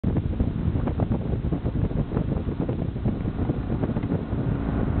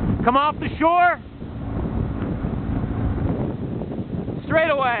Come off the shore. Straight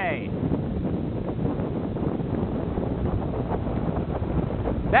away.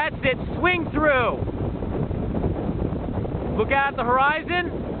 That's it. Swing through. Look out at the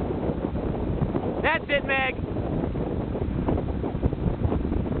horizon. That's it, Meg.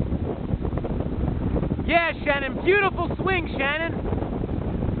 Yeah, Shannon. Beautiful swing, Shannon.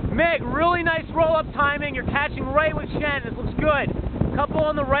 Meg, really nice roll-up timing. You're catching right with Shannon. This looks good. Couple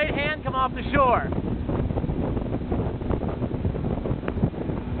on the right hand. Come off the shore.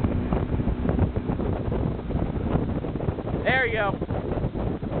 There you go.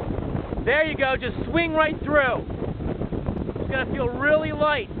 There you go. Just swing right through. It's going to feel really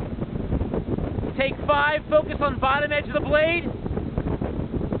light. Take 5. Focus on bottom edge of the blade.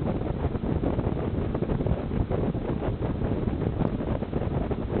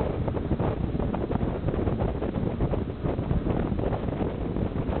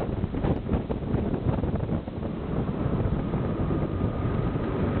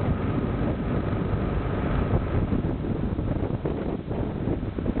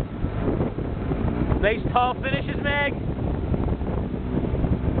 Nice tall finishes, Meg.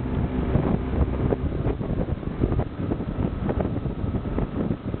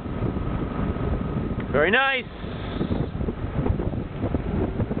 Very nice.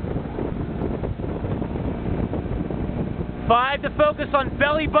 Five to focus on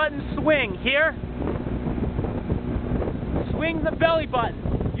belly button swing. Here. Swing the belly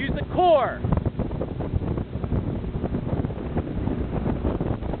button. Use the core.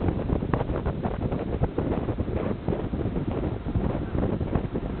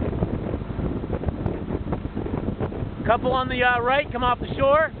 Couple on the right, come off the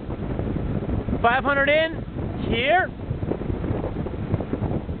shore. 500 in, here.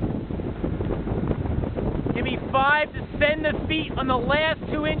 Give me 5 to send the feet on the last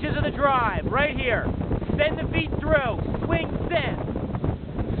 2 inches of the drive, right here. Send the feet through, swing, send.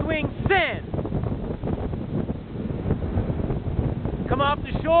 Swing, send. Come off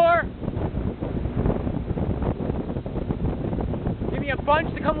the shore. Give me a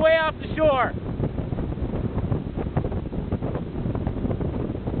bunch to come way off the shore.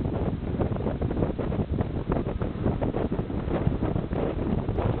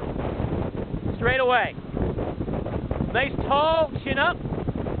 Straight away. Nice tall, chin up.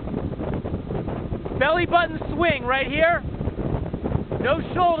 Belly button swing right here. No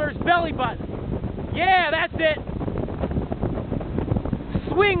shoulders, belly button. Yeah, that's it.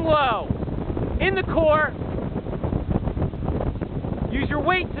 Swing low. In the core. Use your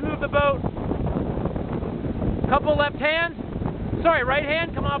weight to move the boat. Couple left hands. Sorry, right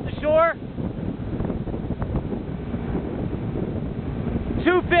hand, come off the shore.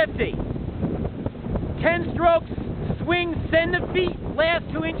 250. 10 strokes, swing, send the feet, last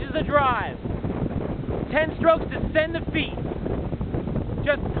 2 inches of the drive. 10 strokes to send the feet.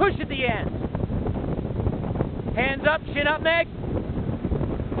 Just push at the end. Hands up, chin up, Meg.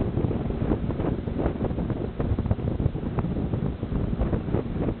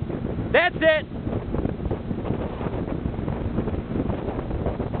 That's it.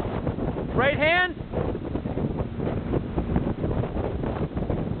 Right hand.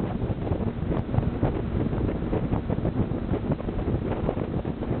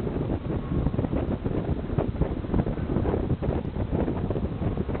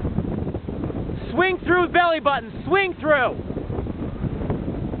 Swing through belly button. Swing through.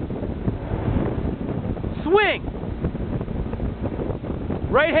 Swing.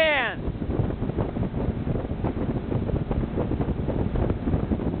 Right hand.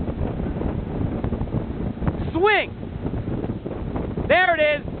 Swing. There it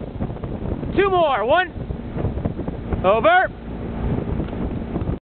is. 2 more. 1. Over.